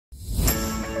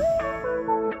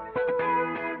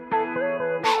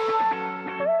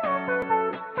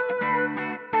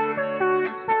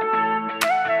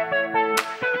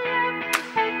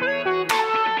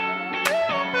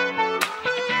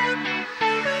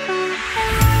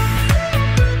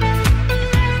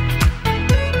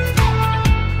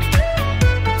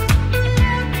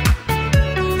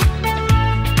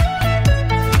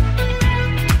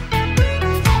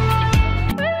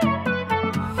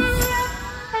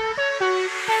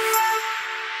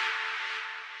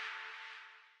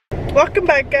Welcome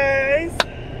back, guys.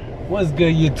 What's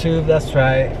good, YouTube? That's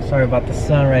right. Sorry about the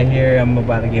sun right here. I'm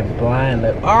about to get blind.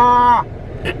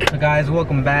 So guys,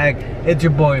 welcome back. It's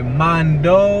your boy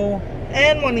Mondo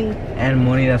And Moni. and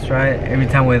Moni. That's right. Every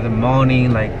time with Moni,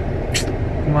 like,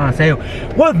 come on, say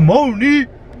what Moni?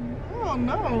 Oh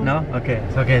no. No? Okay,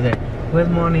 it's okay there.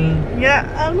 With Moni. Yeah,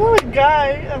 I'm not a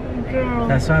guy. I'm a girl.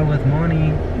 That's right, with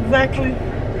Moni. Exactly.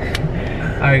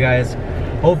 All right, guys.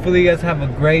 Hopefully, you guys have a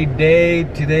great day.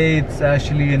 Today, it's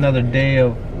actually another day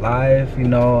of life. You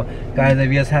know, guys, if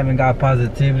you guys haven't got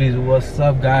positivities, what's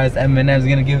up, guys? Eminem's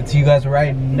gonna give it to you guys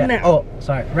right now. Oh,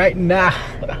 sorry, right now.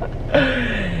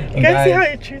 You guys see how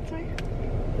he treats me?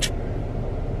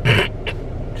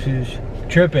 She's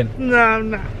tripping. No, I'm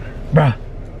not. Bruh.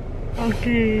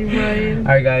 Okay, Ryan.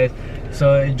 All right, guys.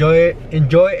 So enjoy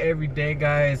every day,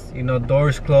 guys. You know,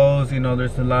 doors closed. You know,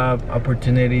 there's a lot of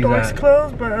opportunities. Doors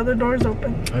closed, but other doors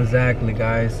open. Exactly,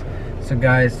 guys. So,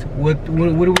 guys, what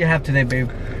do we have today,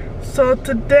 babe? So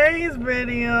today's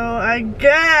video, I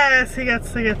guess he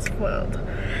gets to get spoiled.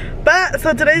 But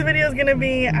so today's video is gonna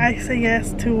be I say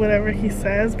yes to whatever he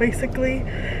says, basically.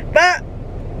 But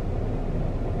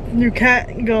you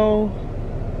can't go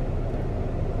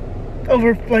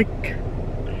over like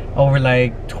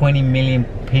 20 million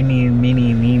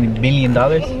billion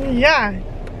dollars. Yeah.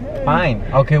 Fine.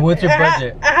 Okay, what's your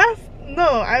budget?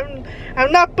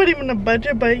 I'm not putting in a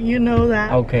budget, but you know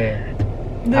that. Okay.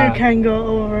 You can't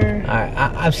go over.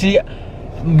 I see.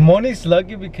 Moni's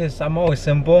lucky because I'm always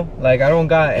simple. Like, I don't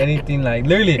got anything, like,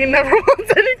 literally. He never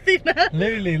wants anything.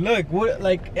 Literally, look, what,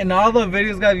 like, in all the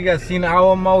videos, guys, you guys seen,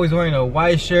 I'm always wearing a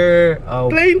white shirt,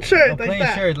 plain shirt,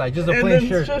 like just a plain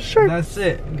shirt. Just that's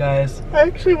it, guys. I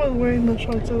actually was wearing the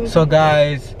shorts. So,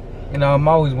 guys, you know, I'm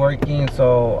always working,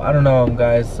 so I don't know,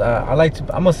 guys.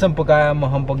 I'm a simple guy, I'm a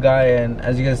humble guy, and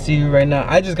as you can see right now,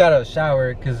 I just got a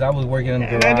shower because I was working in the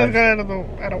garage. I just got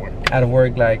out of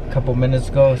work like a couple minutes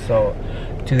ago. So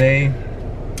today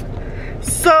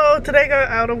I got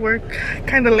out of work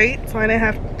kind of late, so I didn't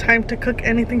have time to cook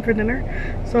anything for dinner.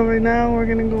 So right now we're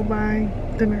gonna go buy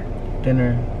dinner.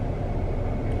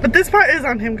 But this part is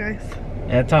on him, guys.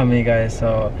 Yeah, it's on me, guys.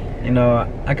 So, you know,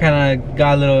 I kind of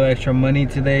got a little extra money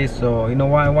today, so you know,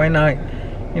 why not?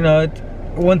 You know,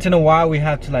 once in a while we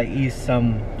have to like eat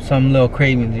some little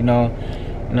cravings. You know,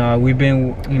 we've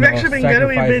been we've actually been good.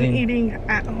 We've been eating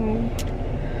at home.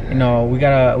 You know, we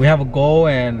have a goal,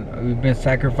 and we've been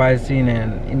sacrificing,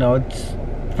 and you know, it's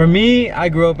for me. I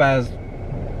grew up as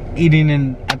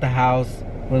eating at the house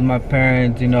with my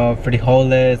parents, you know,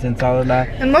 frijoles and all of that.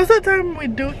 And most of the time we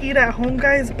do eat at home,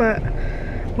 guys, but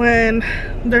when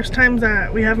there's times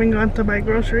that we haven't gone to buy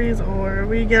groceries or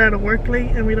we get out of work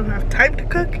late and we don't have time to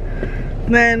cook,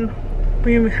 then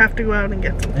we have to go out and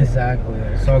get something. Exactly.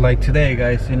 So like today,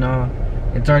 guys, you know,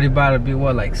 it's already about to be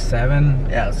what, like 7?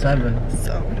 Yeah, 7.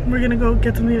 So we're gonna go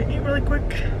get something to eat really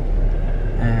quick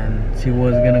and see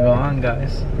what's gonna go on,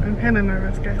 guys. I'm kind of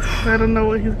nervous, guys. I don't know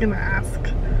what he's gonna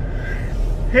ask.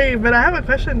 Hey, but I have a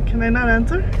question. Can I not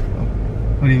answer?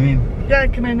 What do you mean? Yeah,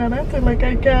 can I not answer? Like,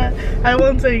 I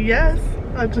won't say yes.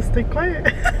 I'll just stay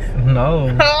quiet. No.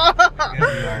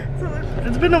 So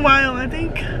it's been a while, I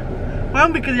think.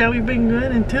 One, because yeah, we've been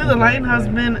good, and two, the line has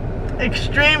been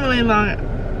extremely long.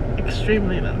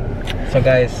 Extremely long. So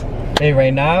guys, hey,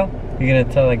 right now, you're gonna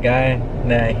tell a guy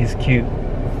that he's cute.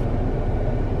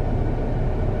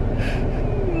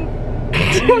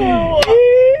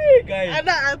 Guys, I'm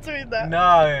not answering that.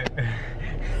 No.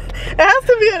 It has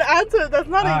to be an answer. That's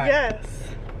not a yes.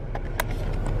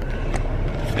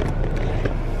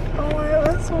 Oh my God,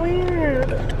 that's weird.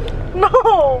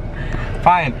 No.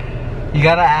 Fine. You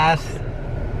gotta ask.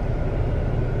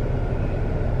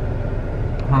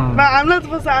 But I'm not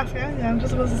supposed to ask anything. I'm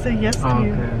just supposed to say yes to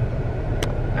you.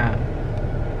 Yeah.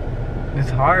 It's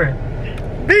hard.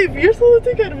 Babe, you're supposed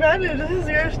to take advantage. This is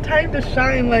your time to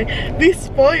shine. Like, be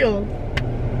spoiled.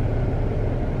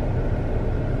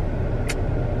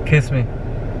 Kiss me.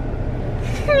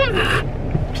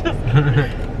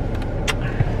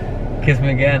 Kiss me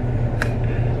again.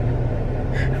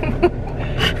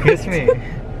 Kiss me.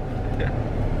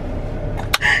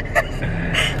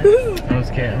 I'm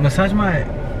scared. Massage my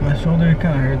shoulder. It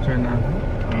kind of hurts right now.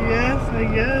 Yes, I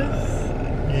guess.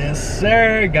 Yes,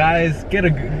 sir, guys.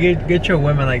 Get your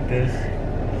women like this.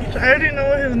 I already know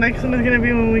what his next one is gonna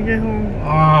be when we get home.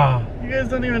 Ah. You guys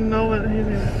don't even know what he's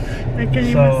gonna. Like, can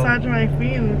you massage my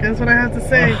feet? And guess what I have to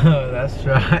say? Oh, that's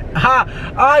right.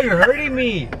 You're hurting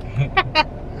me.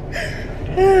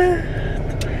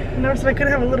 Never said I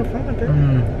couldn't have a little fun with it.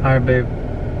 All right, babe.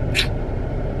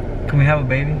 Can we have a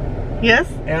baby? Yes.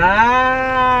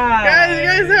 Ah. Guys, you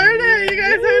guys heard it. You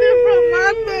guys heard it from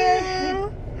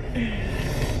Mando.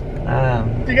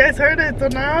 You guys heard it, so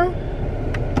now?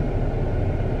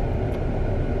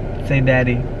 Say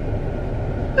daddy.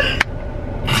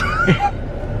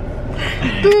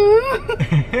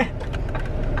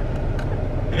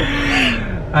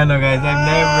 I know, guys, I've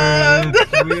never.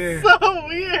 It's That's weird. so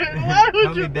weird. Why would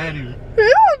Call you? me daddy.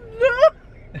 Hell no.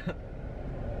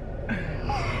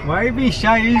 Why are you being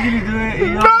shy? You usually do it.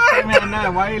 You know, No. at night.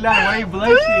 Why are you lying? Why are you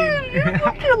blushing? You're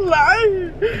fucking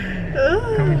lying.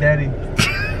 Call me daddy.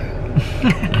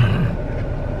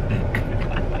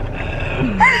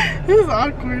 This is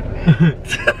awkward.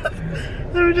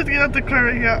 Let me just get out the car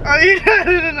right here. Oh, you got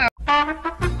it in.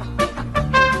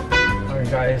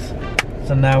 Alright, guys.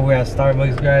 So now we're at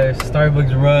Starbucks, guys.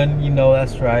 Starbucks run. You know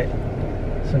that's right.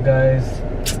 So, guys,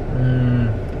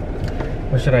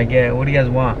 what should I get? What do you guys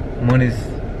want? Money's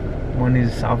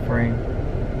offering.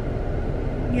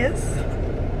 Yes.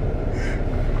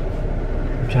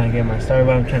 I'm trying to get my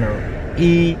Starbucks. I'm trying to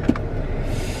eat.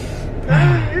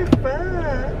 Oh, you're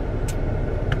fat.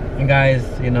 And guys,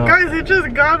 you know. Guys, he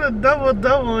just got a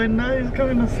double and now he's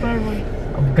coming to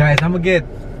Starbucks. Guys, I'm gonna get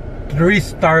 3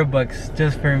 Starbucks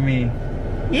just for me.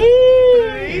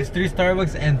 Yay! It's 3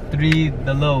 Starbucks and 3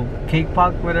 the little cake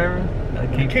pop, whatever.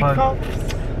 Cake pop.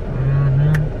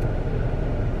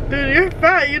 Dude, you're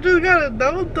fat. You just got a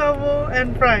double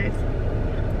and fries.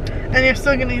 And you're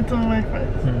still gonna eat some of my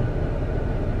fries.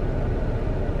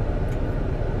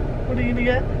 What are you gonna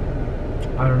get?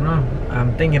 I don't know.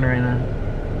 I'm thinking right now.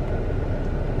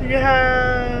 You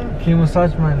have... Can you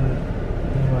massage my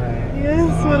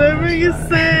Yes, whatever you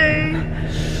say.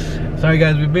 Sorry,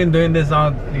 guys. We've been doing this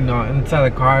all, you know, inside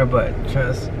the car, but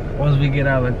trust, once we get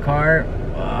out of the car,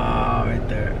 wow, right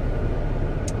there.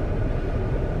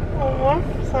 Oh, I'm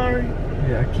sorry.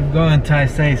 Yeah, keep going until I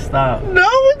say stop. No,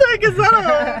 like it's not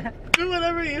a do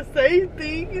whatever you say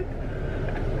thing.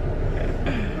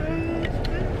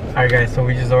 Alright, guys, so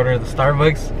we just ordered the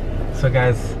Starbucks. So,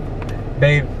 guys,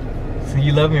 babe, so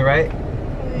you love me, right?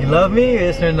 You love me,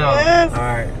 yes or no? Yes.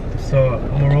 Alright, so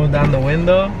I'm gonna roll down the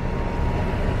window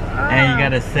and you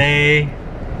gotta say,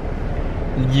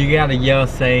 you gotta yell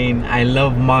saying, I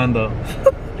love Mondo.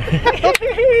 This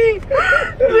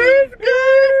girl.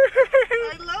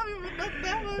 I love you, but not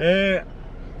that much.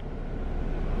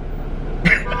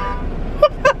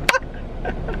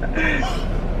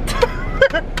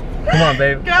 Come on,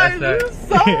 babe. Guys, That's this is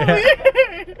so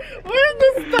weird. Where's the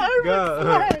Starbucks Go.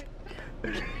 flag?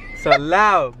 So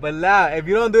loud, but loud. If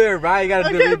you don't do it right, you gotta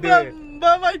Okay, do it.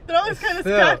 but my throat is kind of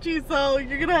Still. scratchy, so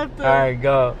you're gonna have to. Alright,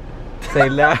 go. Say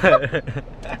loud. Guys,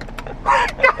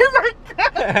 I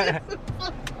can't.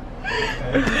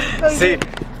 See,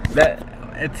 that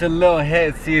it's a little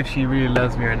hit. See if she really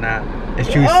loves me or not. If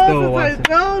she Oh, still since wants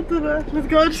I don't do that. Let's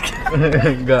go. Just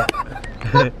it. Go.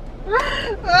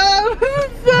 Oh, this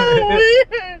is so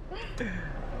weird.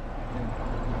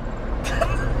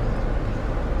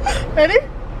 Ready?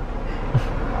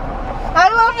 I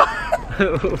love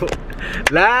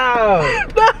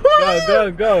Loud.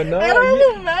 Go. No. I don't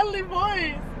have a manly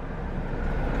voice.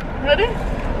 Ready?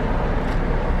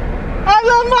 I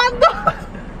love Mondo.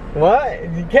 What?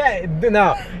 You can't do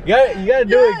no. You gotta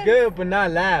do Yes. it good, but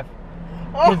not laugh.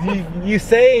 Oh. Cause you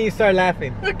say it and you start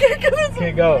laughing. Okay, because it's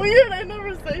Okay, go. weird. I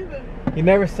never say that. You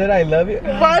never said I love you.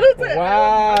 Why does it?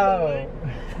 Wow.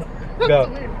 Go.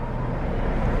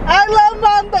 I love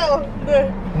Mondo.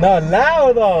 There. No,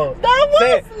 loud though. That was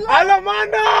Say, loud. I love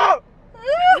Mondo.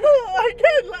 I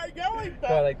can't yell like that.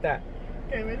 Go like that.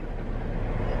 Okay, ready?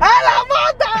 I love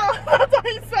Mondo. That's how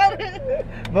he said it.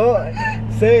 But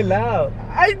say it loud.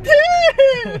 I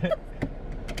did.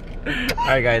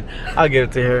 Alright, guys, I'll give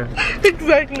it to her.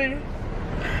 Exactly.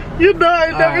 You know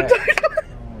I never Alright. talk.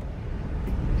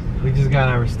 We just got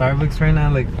our Starbucks right now.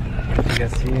 Like, you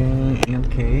guys see?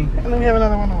 Okay. And then we have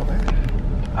another one over there.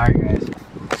 Alright, guys.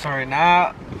 So right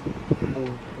now,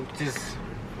 just.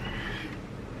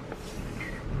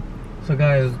 So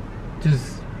guys,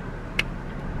 just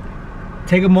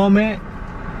take a moment.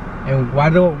 And why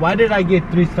did I get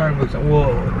 3 Starbucks?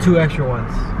 Well, 2 extra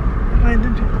ones. Why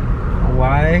did you?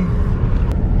 Why?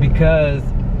 Because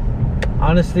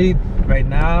honestly, right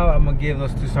now I'm gonna give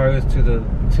those 2 Starbucks to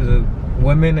the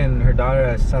woman and her daughter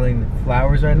that's selling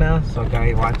flowers right now. So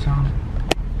guys, watch them.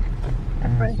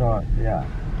 And so yeah,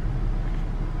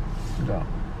 go.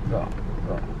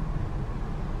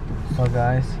 So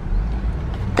guys,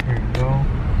 here you go.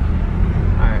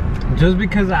 All right, just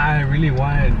because I really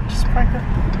wanted. Just park it.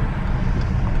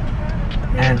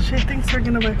 Yeah, And- she thinks we're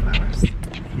gonna buy flowers.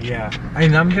 Yeah, I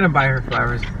mean, I'm gonna buy her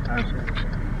flowers. Okay.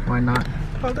 Why not?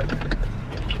 Hold it.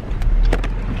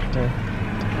 Okay.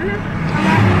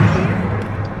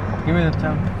 Give me the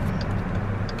 10.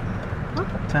 What?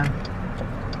 10.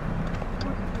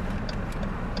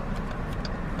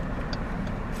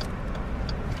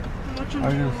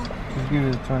 I'll just give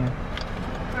it a 20.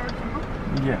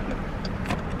 Yeah.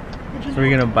 So we're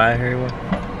gonna buy her one.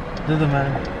 Doesn't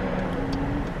matter.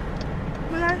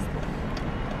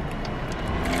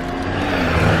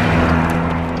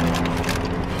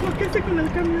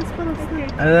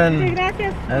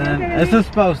 And then eso es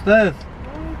para ustedes.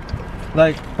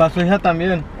 Like, para su hija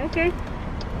también. Okay.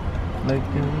 Like,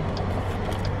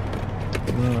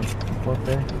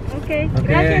 Okay.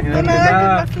 Okay,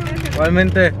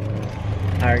 igualmente.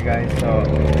 Alright guys, so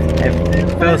it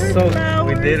feels so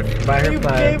we did buy her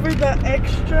flowers. We gave her the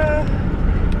extra.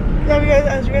 Yeah,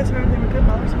 as you guys heard, they were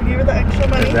 $10, so we gave her the extra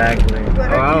money. Exactly.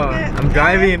 Oh, I'm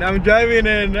driving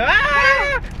in.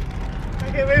 Ah!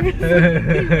 Okay, maybe.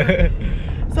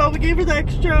 So we gave her the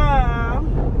extra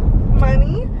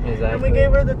money. Exactly. And we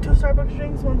gave her the 2 Starbucks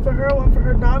drinks, one for her, one for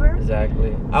her daughter.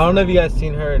 Exactly. I don't know if you guys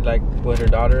seen her like with her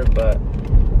daughter, but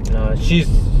you know, she's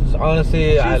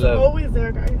honestly, I love. She's always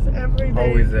there, guys. Every day.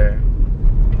 Always there.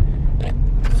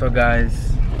 So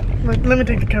guys. Like, let me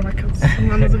take the camera because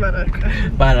someone's about to crash.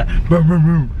 About to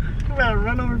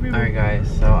run over people. Alright guys,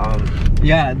 so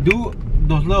yeah, do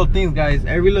those little things, guys.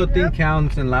 Every little thing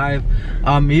counts in life.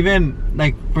 Even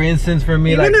like for instance for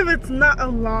me, even like, if it's not a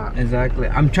lot. Exactly.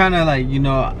 I'm trying to, like, you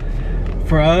know,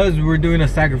 for us, we're doing a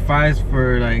sacrifice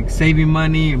for like saving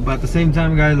money, but at the same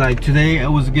time, guys, like today it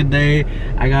was a good day.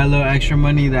 I got a little extra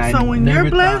money that so I when never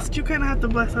you're blessed, thought, you kind of have to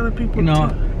bless other people, you know,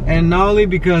 too. And not only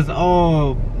because,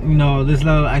 oh, you know, this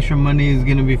little extra money is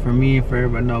gonna be for me, for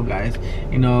everybody. No, guys,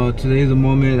 you know, today's a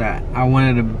moment that I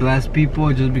wanted to bless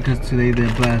people just because today they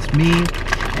blessed me,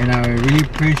 and I really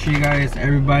appreciate you guys,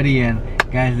 everybody. And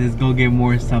guys, let's go get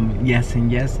more some yes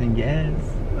and yes and yes.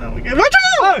 Oh my God. Watch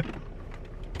out!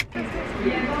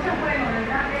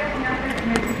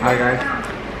 Hi guys.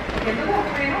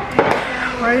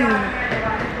 Why are you?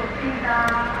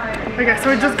 Okay, so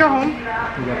we just got home. We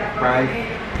got fries.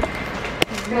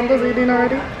 Mambo's eating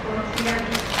already.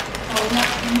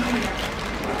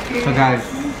 So guys,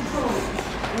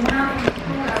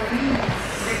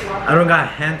 I don't got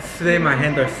hands today. My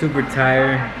hands are super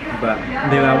tired. But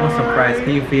dude, I want some fries.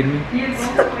 Can you feed me?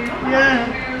 Yeah.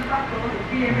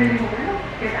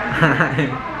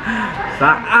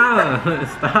 Stop!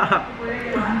 Stop!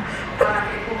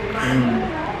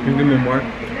 Can you give me more?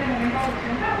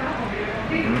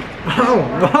 Oh,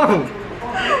 whoa!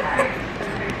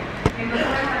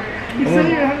 You said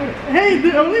you have it. Hey,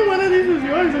 only one of these is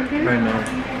yours, okay? I know.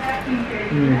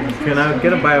 Can I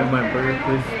get a bite of my burger,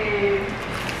 please?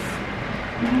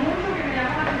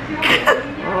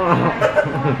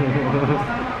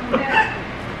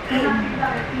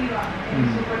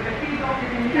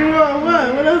 You want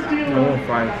what? What else do you want? I want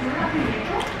fries.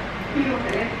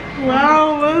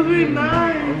 Wow, must be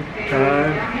nice.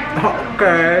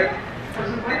 Okay,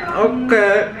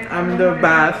 I'm the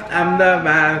best.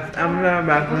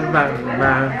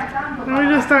 Let me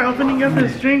just start opening up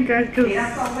this drink, guys, because I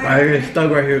get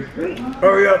stuck right here.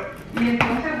 Hurry up.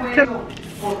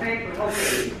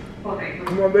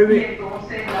 Come on, baby.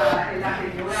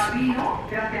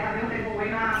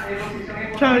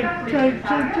 chug.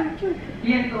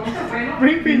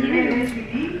 Bring me.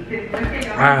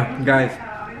 Guys.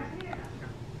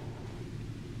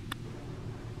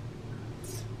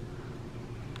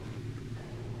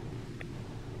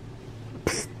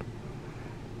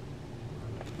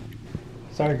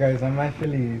 Sorry guys, I'm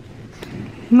actually...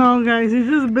 No guys, he's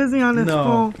just busy on his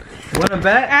phone. Wanna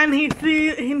bet? And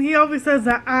he always says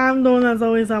that I'm the one that's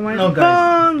always on my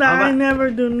phone, that I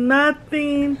never do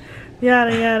nothing,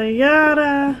 yada yada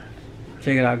yada.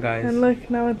 Check it out, guys. And look,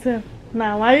 now it's him.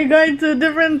 Now, why are you going to a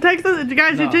different text message?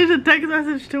 Guys, you changed the text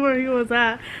message to where he was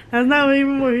at. That's not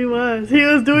even where he was. He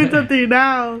was doing something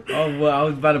now. Oh, well, I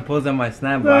was about to post on my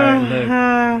snap bar.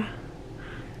 Look.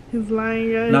 He's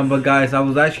lying, guys. No, but guys, I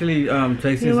was actually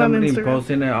texting somebody and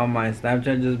posting it on my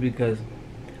Snapchat just because,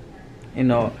 you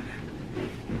know,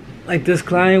 like this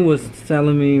client was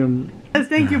telling me. Guys,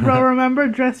 thank you, bro. Remember,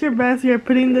 dress your best. You're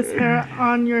putting this hair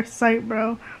on your site,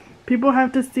 bro. People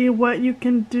have to see what you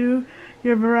can do.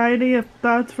 Your variety of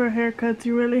thoughts for haircuts.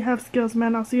 You really have skills,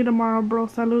 man. I'll see you tomorrow, bro.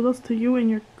 Saludos to you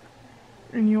and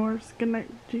yours. Good night,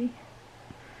 G.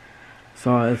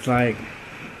 So it's like,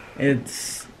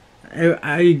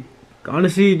 I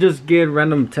honestly just get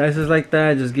random texts like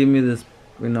that. Just give me this,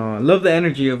 you know, I love the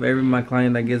energy of every my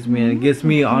client that gives me, and it gets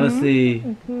me honestly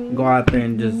go out there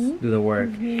and just do the work.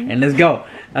 And let's go.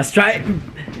 Let's try it.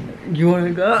 You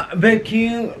wanna go? Babe,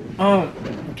 can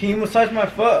you massage my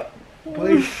foot,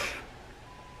 please?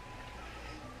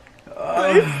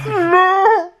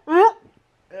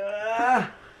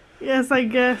 Yes,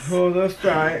 guess. Oh, let's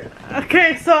try.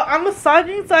 Okay, so I'm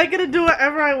massaging, so I get to do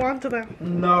whatever I want to them.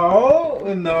 No.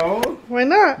 Why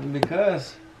not?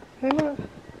 Because. Why not?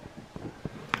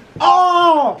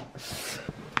 Oh!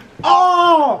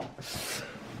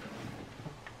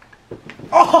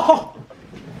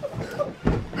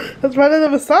 That's part of the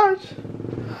massage.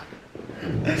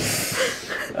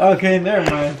 Okay, never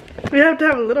mind. We have to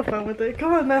have a little fun with it.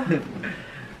 Come on now.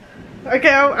 Okay,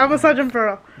 I'll massage him for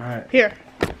real. Alright. Here.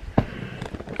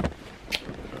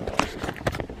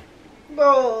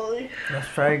 Oh. Let's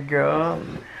try, girl.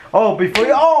 Oh, before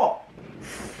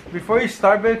you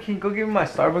start, babe, can you go give me my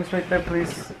Starbucks right there,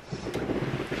 please?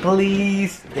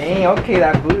 Please. Dang, okay,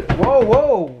 that good.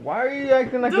 Whoa. Why are you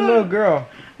acting like a little girl?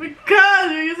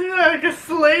 Because you're using me like a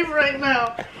slave right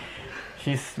now.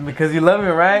 Because you love me,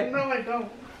 right? No, I don't.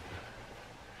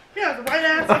 Yeah, the white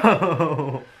ass.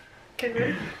 Oh. Okay,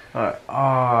 ready?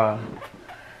 Alright.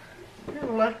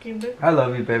 You're lucky, bitch. I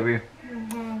love you, baby.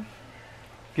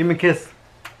 Give me a kiss.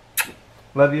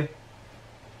 Love you.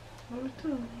 Love you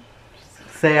too.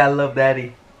 Say I love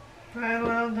daddy. I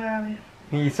love daddy.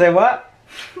 You say what?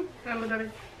 I love daddy.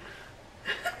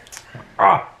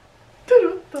 Ah.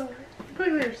 Dude, what the? Put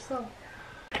it yourself.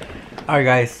 Alright,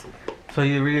 guys. So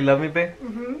you really love me, babe?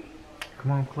 Mm-hmm.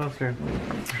 Come on closer.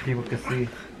 So people can see.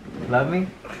 Love me?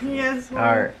 Yes. Mom.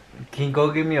 Alright. Can you go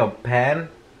give me a pen?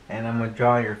 And I'm gonna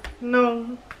draw your...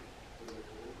 No.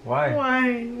 Why?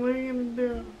 Why? What are you gonna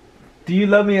do? Do you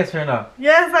love me, yes or no?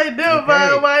 Yes, I do, Okay.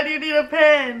 but why do you need a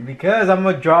pen? Because I'm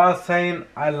gonna draw saying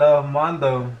I love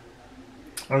Mondo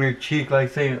on your cheek,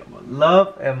 like saying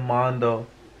love and Mondo.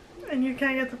 And you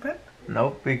can't get the pen?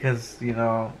 Nope, because you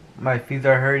know my feet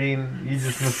are hurting. You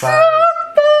just massage,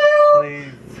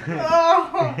 please.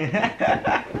 Oh.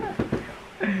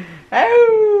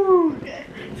 Ow! Okay.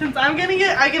 Since I'm getting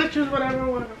it, I get to choose whatever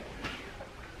one.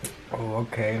 Oh,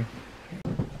 okay.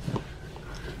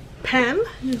 Pen.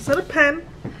 You said a pen,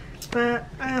 but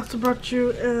I also brought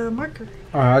you a marker.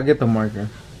 Alright, I'll get the marker.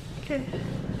 Okay.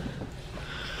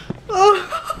 Oh.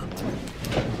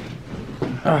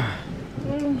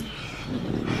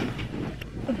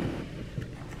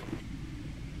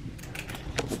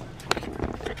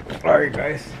 Alright,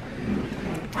 guys.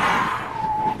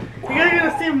 You guys are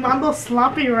gonna see Mondo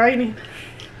sloppy writing.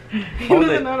 He Hold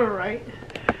doesn't it. know to write.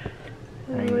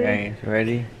 Alright, guys,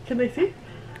 ready? Can they see?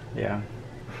 Yeah.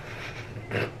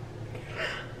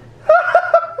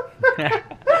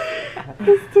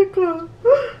 It's too close.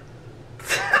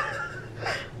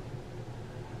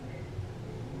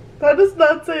 That does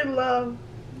not say love.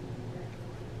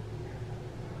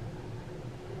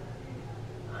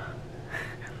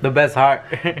 The best heart.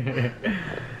 Let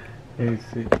me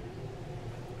see.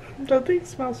 That thing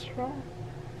smells strong.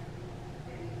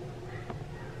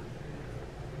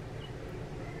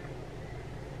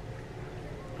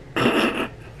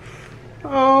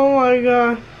 Oh my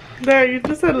god. There, you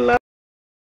just said love.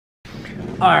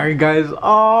 Alright, guys.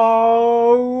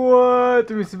 Oh, what?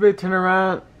 Let me see, babe, turn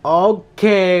around.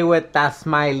 Okay, with that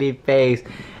smiley face.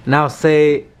 Now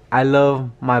say, I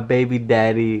love my baby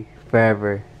daddy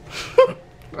forever.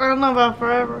 I don't know about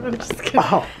forever. I'm just kidding.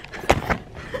 Oh.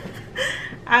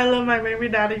 I love my baby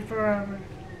daddy forever.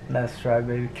 That's right,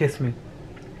 baby. Kiss me.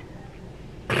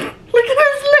 Look at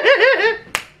his lip.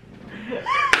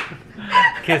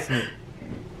 Kiss me.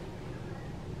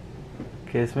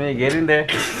 Kiss me. Get in there.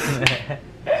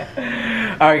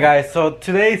 Alright, guys. So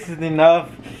today's is enough.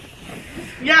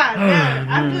 Yeah.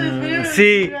 After this video,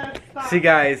 See, you gotta stop. see,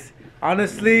 guys.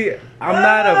 Honestly, I'm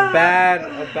not a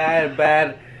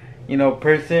bad, you know,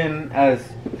 person as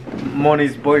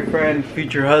Moni's boyfriend,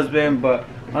 future husband. But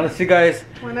honestly, guys,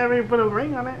 Whenever you put a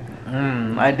ring on it.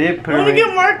 I did put a Let me ring.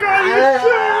 get marker on your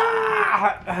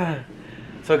shirt.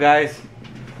 So, guys,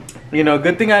 you know,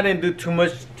 good thing I didn't do too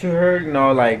much to her. You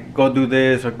know, like go do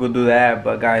this or go do that.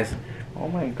 But guys, oh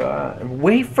my God,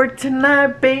 wait for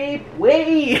tonight, babe.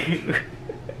 Wait.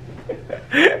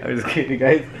 I'm just kidding,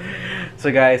 guys.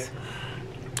 So, guys,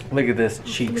 look at this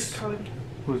cheeks.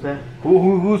 Who's that?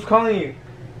 Who's calling you?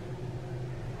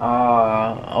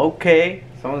 Okay.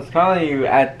 Someone's calling you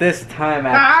at this time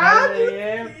at 10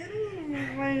 a.m.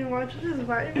 Wait, watch this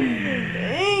vibe.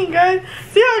 Dang, guys.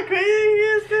 See how crazy he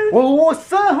is, guys? Well,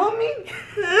 what's up, homie?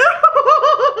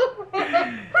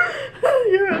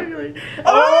 You're ugly.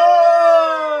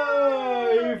 Oh,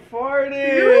 you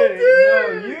farted. You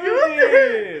did. No, you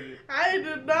did. I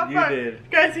did not You fart. did.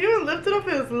 Guys, he even lifted up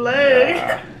his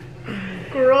leg.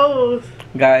 Gross.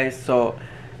 Guys, so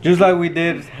just like we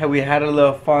did, we had a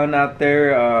little fun out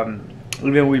there.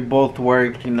 Even we both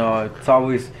work, you know,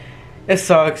 it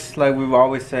sucks, like we've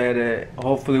always said.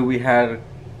 Hopefully we had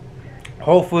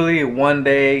hopefully one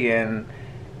day,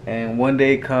 and one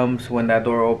day comes when that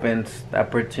door opens, the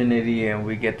opportunity, and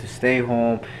we get to stay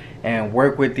home and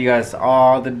work with you guys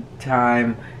all the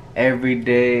time, every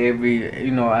day,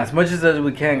 as much as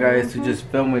we can, guys, to just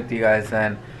film with you guys.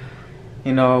 And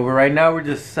right now we're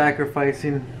just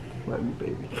sacrificing. Let me,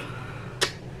 baby.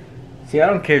 See, I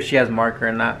don't care if she has marker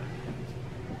or not.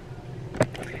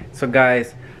 So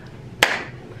guys,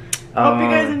 hope you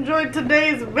guys enjoyed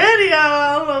today's video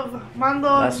of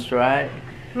Mando. That's right.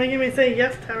 Making me say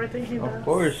yes to everything he does. Of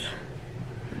course.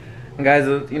 And guys,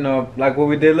 like what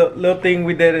we did, little thing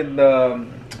we did in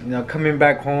the, coming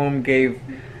back home, gave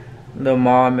the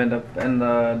mom and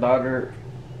the daughter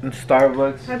in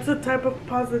Starbucks. That's the type of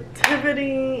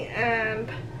positivity and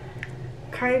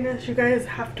kindness you guys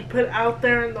have to put out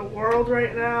there in the world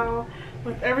right now,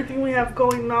 with everything we have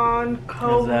going on,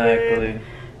 COVID, exactly.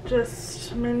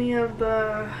 Just many of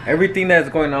the everything that's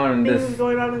going on in things this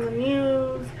going on in the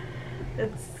news.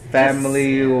 It's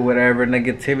family just, or whatever,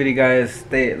 negativity, guys.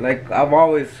 Stay, like I've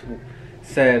always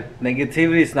said,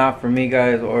 negativity is not for me,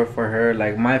 guys, or for her.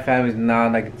 Like, my family's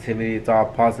not negativity, it's all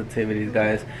positivity,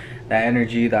 guys. That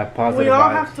energy, that positive we all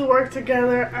vibes. have to work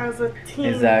together as a team,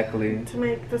 exactly, to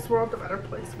make this world a better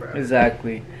place for us.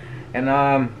 Exactly. And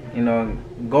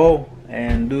go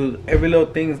and do every little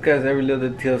things, guys. Every little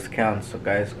details counts. So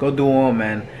guys, go do them.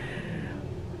 And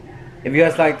if you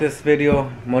guys like this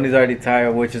video, Moni's already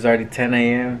tired, which is already 10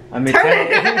 a.m. I mean 10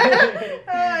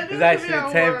 it's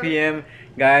actually 10 p.m.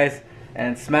 guys.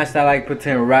 And smash that like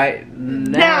button right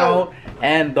now.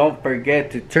 And don't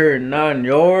forget to turn on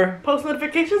your post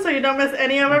notifications so you don't miss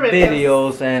any of our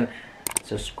videos. And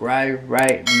subscribe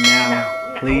right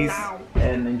now, please.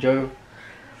 And enjoy.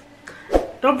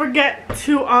 Don't forget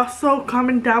to also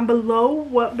comment down below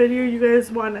what video you guys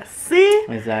want to see.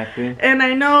 Exactly. And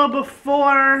I know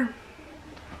before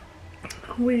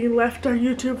we left our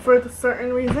YouTube for a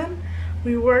certain reason,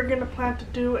 we were going to plan to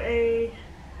do a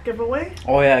giveaway.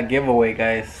 Oh yeah, giveaway,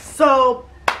 guys. So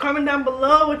comment down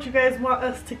below what you guys want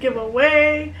us to give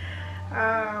away.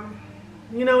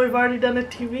 We've already done a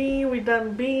TV, we've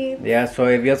done beats. Yeah, so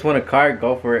if you guys want a card,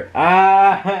 go for it. So okay,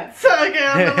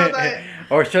 I don't know about that.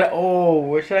 Or should I? Oh,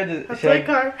 what should I just?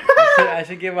 Card. I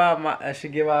should give out my. I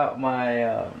should give out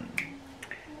my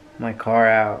my car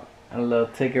out. A little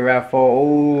ticket raffle.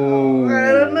 Oh.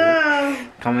 I don't know.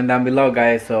 Comment down below,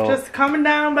 guys. So just comment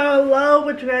down below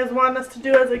what you guys want us to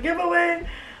do as a giveaway.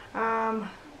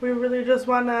 We really just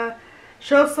want to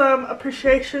show some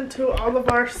appreciation to all of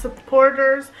our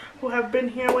supporters who have been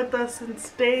here with us since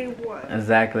day one.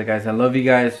 Exactly, guys. I love you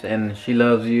guys, and she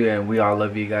loves you, and we all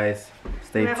love you guys.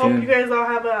 Stay tuned. I hope you guys all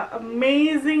have an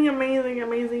amazing, amazing,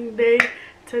 amazing day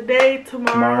today,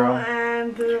 tomorrow,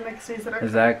 and the next days that are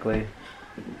exactly.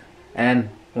 And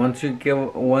once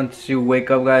you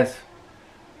wake up, guys,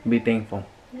 be thankful.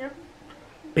 Yep.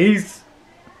 Peace.